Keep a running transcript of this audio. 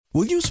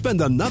Will you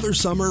spend another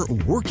summer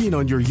working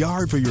on your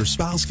yard for your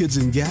spouse, kids,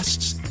 and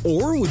guests?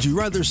 Or would you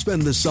rather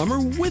spend the summer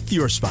with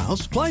your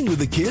spouse, playing with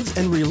the kids,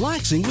 and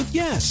relaxing with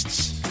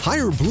guests?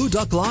 Hire Blue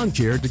Duck Lawn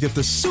Care to get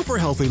the super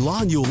healthy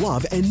lawn you'll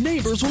love and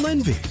neighbors will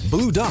envy.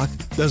 Blue Duck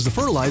does the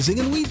fertilizing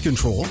and weed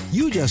control.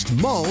 You just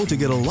mow to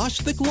get a lush,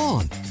 thick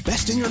lawn.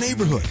 Best in your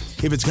neighborhood.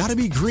 If it's got to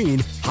be green,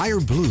 hire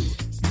Blue.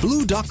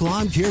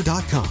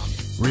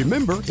 BlueDuckLawnCare.com.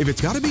 Remember, if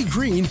it's got to be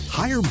green,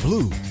 hire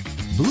Blue.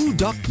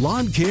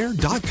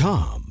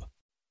 BlueDuckLawnCare.com.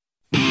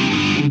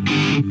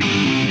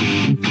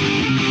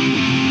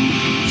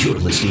 You're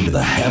listening to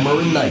the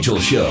Hammer and Nigel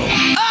Show.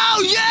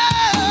 Oh,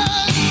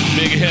 yeah!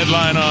 Big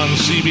headline on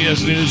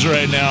CBS News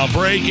right now.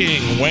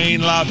 Breaking.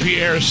 Wayne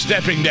LaPierre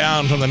stepping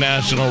down from the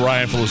National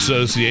Rifle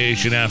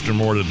Association after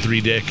more than 3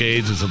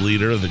 decades as a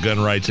leader of the gun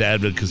rights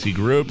advocacy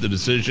group. The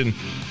decision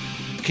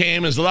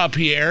came as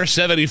LaPierre,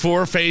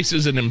 74,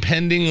 faces an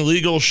impending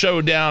legal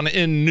showdown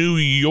in New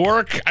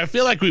York. I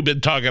feel like we've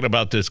been talking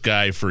about this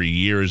guy for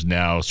years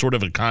now, sort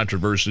of a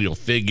controversial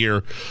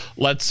figure.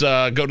 Let's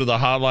go to the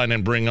hotline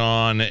and bring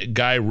on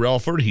Guy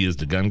Relford. He is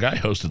the gun guy,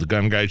 host of the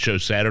Gun Guy Show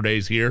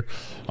Saturdays here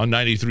on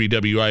 93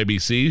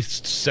 WIBC,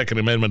 Second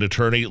Amendment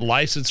attorney,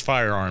 licensed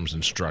firearms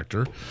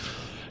instructor.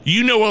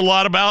 You know a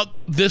lot about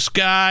this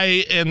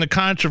guy, and the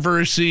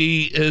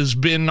controversy has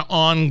been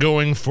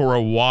ongoing for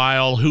a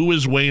while. Who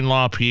is Wayne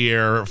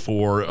LaPierre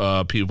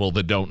for people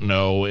that don't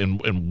know,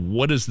 and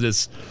what is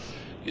this?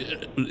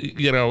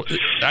 You know,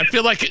 I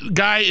feel like,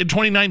 Guy, in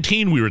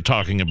 2019 we were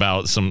talking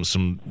about some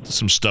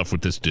stuff with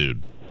this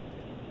dude.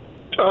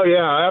 Oh,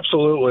 yeah,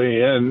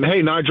 absolutely. And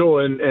hey, Nigel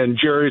and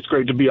Jerry, it's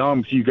great to be on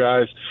with you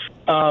guys.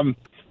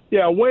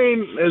 Yeah,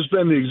 Wayne has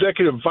been the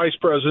executive vice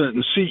president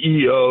and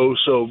CEO,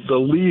 so the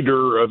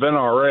leader of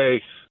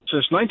NRA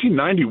since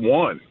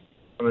 1991.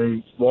 I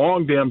mean,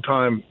 long damn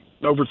time,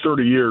 over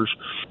 30 years.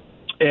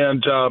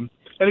 And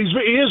he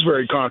is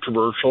very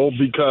controversial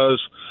because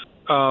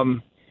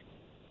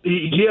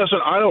he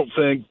hasn't, I don't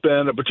think,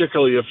 been a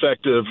particularly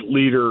effective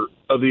leader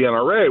of the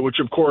NRA, which,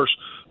 of course,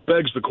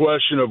 begs the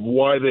question of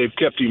why they've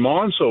kept him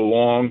on so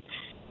long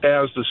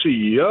as the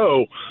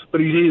CEO, but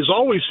he's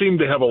always seemed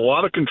to have a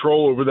lot of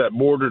control over that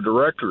board of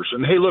directors.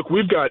 And hey, look,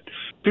 we've got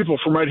people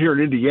from right here in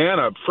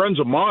Indiana, friends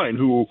of mine,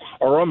 who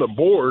are on the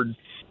board,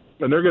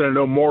 and they're going to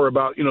know more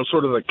about, you know,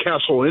 sort of the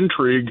castle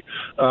intrigue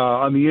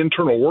on the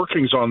internal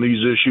workings on these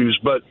issues.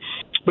 But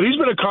he's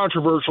been a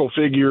controversial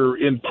figure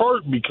in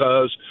part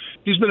because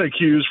he's been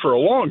accused for a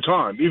long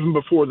time, even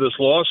before this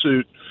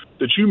lawsuit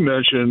that you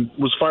mentioned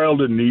was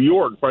filed in New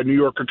York by New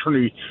York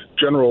Attorney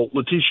General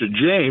Letitia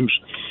James,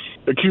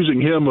 accusing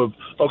him of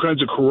all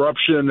kinds of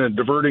corruption and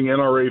diverting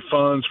NRA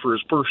funds for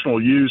his personal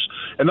use.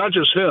 And not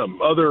just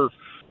him, other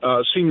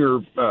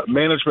senior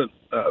management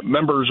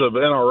members of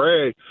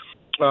NRA.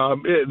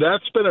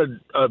 That's been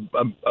a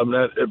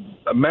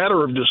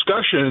matter of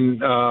discussion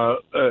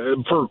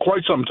for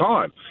quite some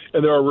time.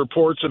 And there are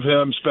reports of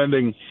him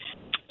spending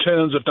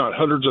tens, if not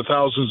hundreds of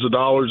thousands of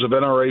dollars of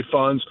NRA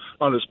funds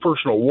on his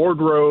personal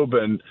wardrobe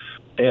and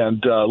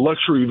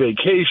luxury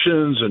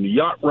vacations and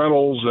yacht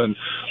rentals and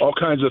all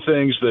kinds of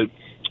things that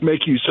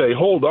make you say,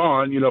 hold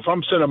on, you know, if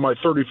I'm sending my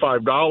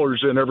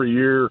 $35 in every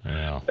year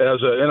as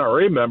an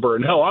NRA member,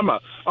 and hell, I'm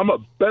a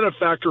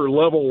benefactor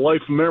level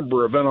life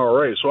member of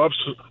NRA, so I've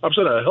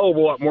sent a hell of a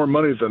lot more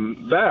money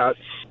than that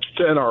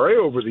to NRA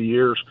over the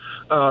years.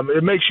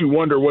 It makes you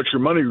wonder what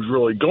your money is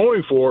really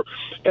going for.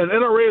 And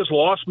NRA has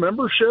lost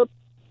membership.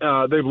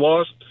 They've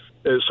lost,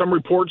 some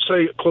reports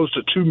say, close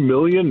to 2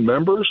 million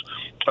members.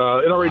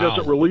 NRA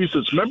doesn't release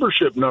its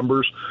membership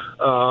numbers,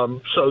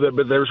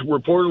 but there's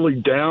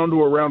reportedly down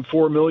to around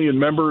 4 million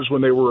members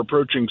when they were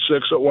approaching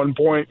 6 at one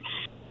point,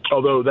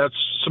 although that's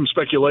some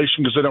speculation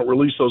because they don't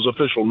release those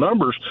official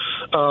numbers.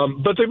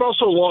 But they've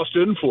also lost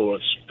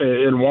influence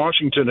in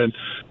Washington, and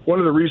one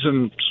of the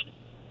reasons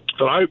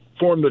that I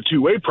formed the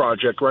 2A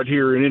Project right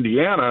here in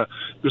Indiana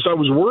because I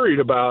was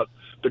worried about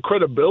the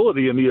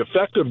credibility and the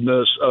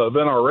effectiveness of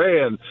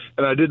NRA, and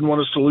I didn't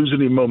want us to lose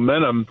any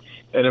momentum.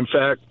 And in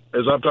fact,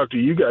 as I've talked to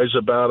you guys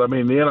about, I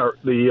mean, the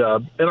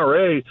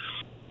NRA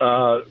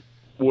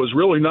was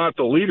really not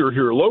the leader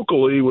here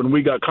locally when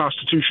we got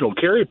constitutional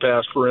carry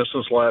passed, for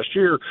instance, last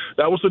year.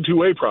 That was the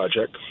 2A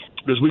Project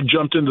because we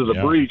jumped into the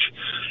breach.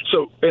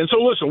 So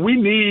listen, we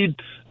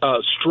need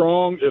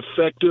strong,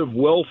 effective,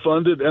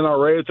 well-funded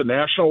NRA at the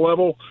national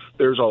level.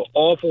 There's an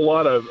awful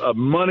lot of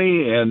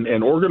money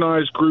and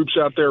organized groups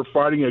out there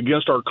fighting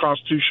against our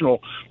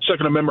constitutional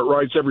Second Amendment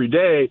rights every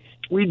day.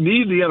 We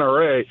need the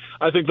NRA.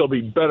 I think they'll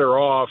be better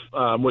off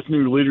with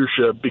new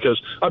leadership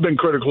because I've been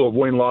critical of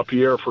Wayne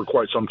LaPierre for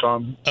quite some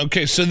time.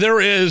 Okay, so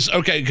there is,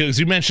 because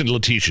you mentioned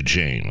Letitia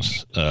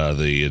James,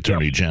 the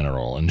Attorney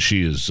General, and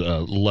she is a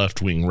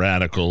left-wing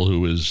radical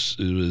who is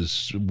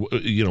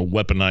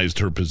weaponized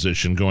her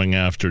position going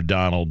after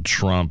Donald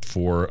Trump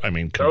for,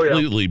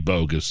 completely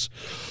bogus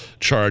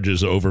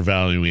charges,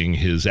 overvaluing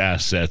his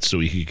assets so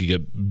he could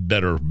get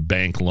better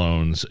bank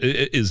loans.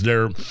 Is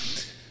there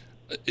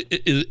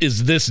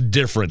Is this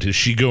different? Is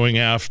she going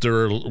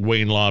after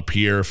Wayne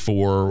LaPierre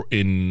for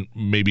in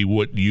maybe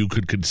what you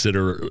could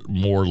consider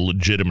more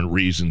legitimate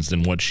reasons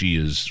than what she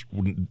is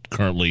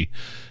currently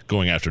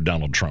going after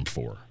Donald Trump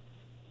for?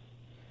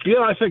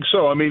 Yeah, I think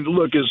so. I mean,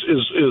 look, is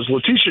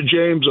Letitia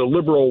James a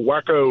liberal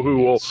wacko who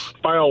will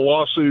file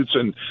lawsuits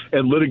and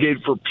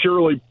litigate for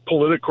purely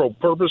political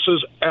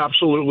purposes?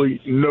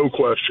 Absolutely, no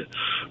question.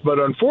 But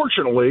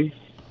unfortunately,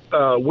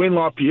 Wayne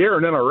LaPierre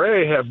and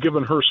NRA have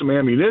given her some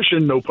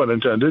ammunition, no pun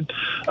intended,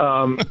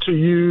 to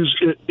use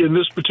in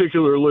this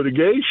particular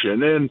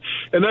litigation, and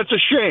that's a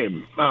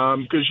shame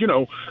because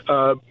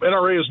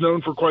NRA is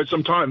known for quite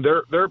some time.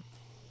 They're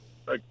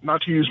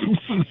not to use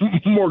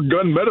more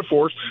gun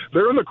metaphors,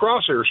 they're in the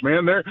crosshairs,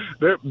 man.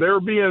 They're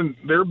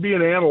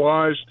being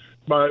analyzed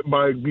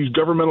by these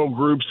governmental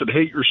groups that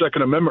hate your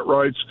Second Amendment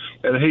rights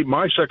and hate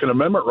my Second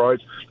Amendment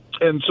rights.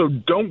 And so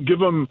don't give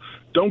them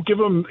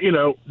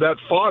that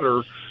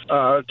fodder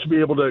to be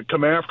able to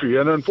come after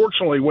you. And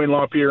unfortunately, Wayne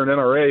LaPierre and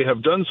NRA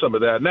have done some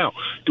of that. Now,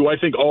 do I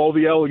think all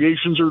the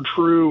allegations are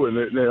true and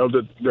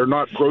that they're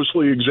not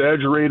grossly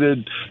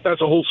exaggerated?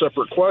 That's a whole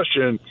separate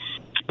question.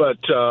 But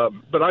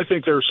I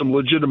think there are some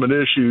legitimate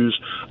issues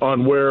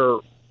on where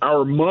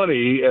our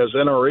money as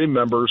NRA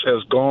members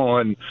has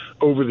gone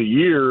over the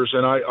years,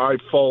 and I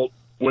fault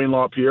Wayne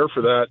LaPierre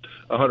for that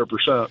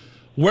 100%.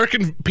 Where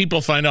can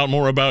people find out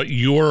more about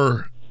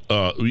your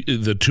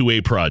the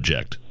 2A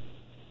project?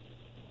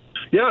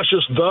 Yeah, it's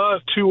just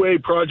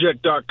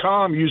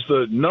the2aproject.com. Use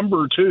the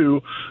number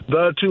 2,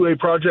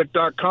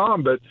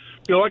 the2aproject.com. But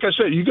like I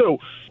said, you go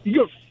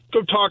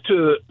talk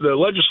to the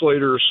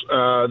legislators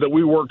that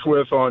we worked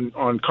with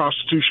on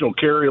constitutional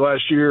carry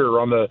last year, or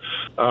on the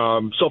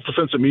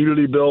self-defense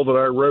immunity bill that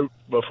I wrote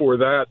before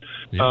that.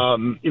 Yeah.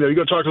 You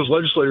go talk to those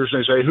legislators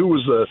and they say, who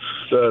was the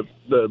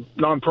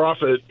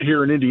nonprofit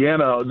here in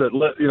Indiana that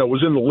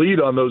was in the lead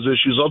on those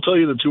issues? I'll tell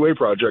you, the 2A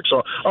Project.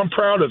 So I'm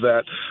proud of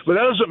that. But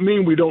that doesn't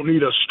mean we don't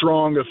need a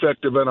strong,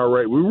 effective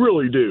NRA. We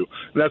really do.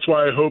 And that's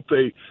why I hope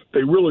they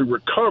really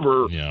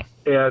recover. Yeah.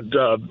 And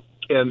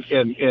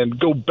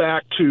go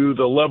back to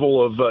the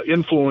level of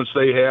influence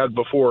they had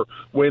before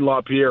Wayne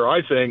LaPierre,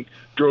 I think,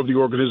 drove the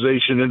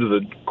organization into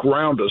the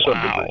ground to some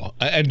degree. Wow.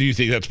 And do you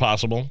think that's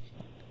possible?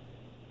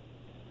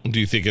 Do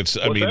you think it's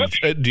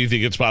do you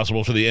think it's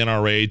possible for the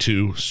NRA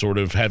to sort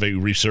of have a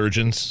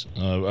resurgence,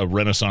 a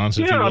renaissance,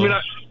 if you will? I mean,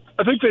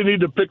 I think they need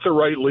to pick the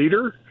right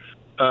leader.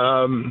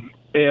 His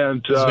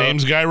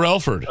name's Guy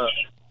Relford.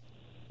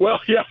 Well,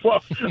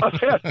 I've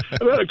had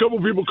a couple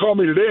of people call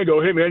me today and go,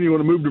 "Hey, man, you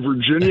want to move to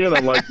Virginia?" And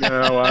I'm like,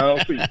 "No,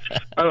 I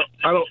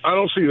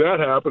don't see that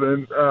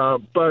happening."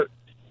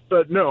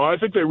 But no, I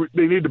think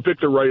they need to pick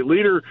the right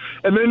leader,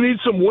 and they need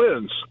some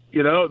wins.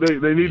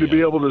 They need to be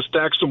able to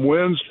stack some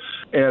wins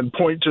and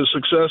point to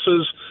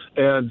successes,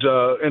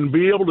 and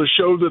be able to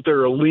show that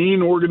they're a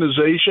lean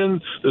organization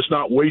that's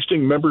not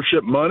wasting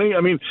membership money. I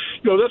mean,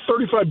 that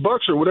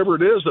 $35 or whatever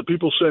it is that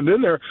people send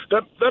in there,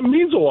 that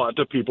means a lot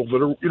to people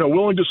that are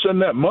willing to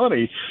send that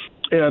money.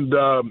 And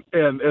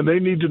they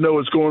need to know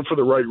it's going for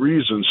the right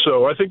reasons.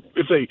 So I think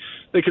if they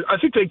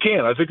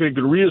can. I think they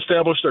can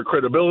reestablish their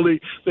credibility.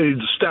 They need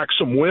to stack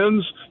some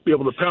wins, be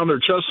able to pound their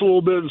chest a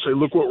little bit and say,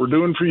 look what we're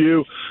doing for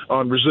you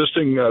on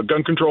resisting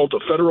gun control at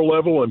the federal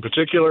level in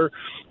particular.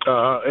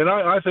 And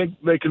I think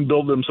they can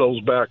build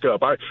themselves back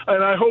up. I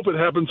hope it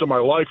happens in my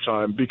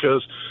lifetime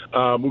because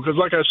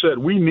like I said,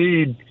 we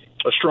need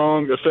a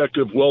strong,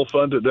 effective,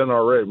 well-funded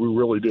NRA. We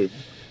really do.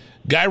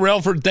 Guy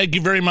Relford, thank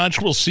you very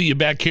much. We'll see you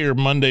back here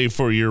Monday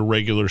for your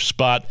regular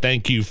spot.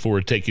 Thank you for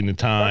taking the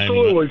time.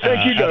 Absolutely,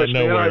 thank you guys,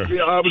 man. I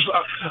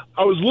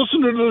was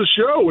listening to the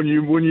show when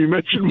you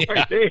mentioned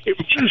my name,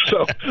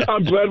 so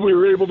I'm glad we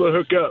were able to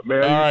hook up,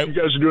 man. All right. You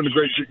guys are doing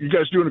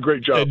a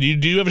great job. Do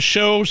you have a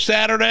show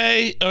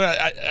Saturday?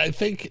 I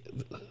think.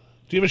 Do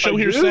you have a show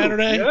here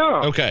Saturday?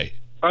 Yeah. Okay.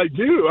 I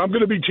do. I'm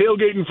going to be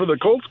tailgating for the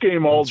Colts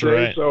game all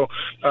day, right. So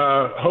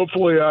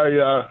hopefully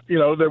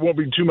there won't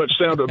be too much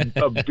sound of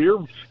beer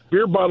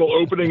bottle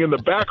opening in the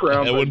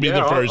background. That wouldn't be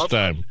the first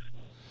time.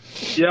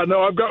 Yeah,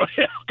 no, I've got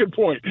good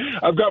point.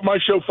 I've got my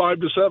show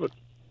 5 to 7.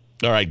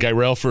 All right, Guy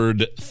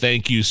Relford,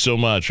 thank you so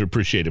much. I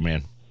appreciate it,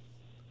 man.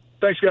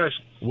 Thanks, guys.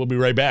 We'll be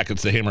right back.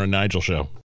 It's the Hammer and Nigel Show.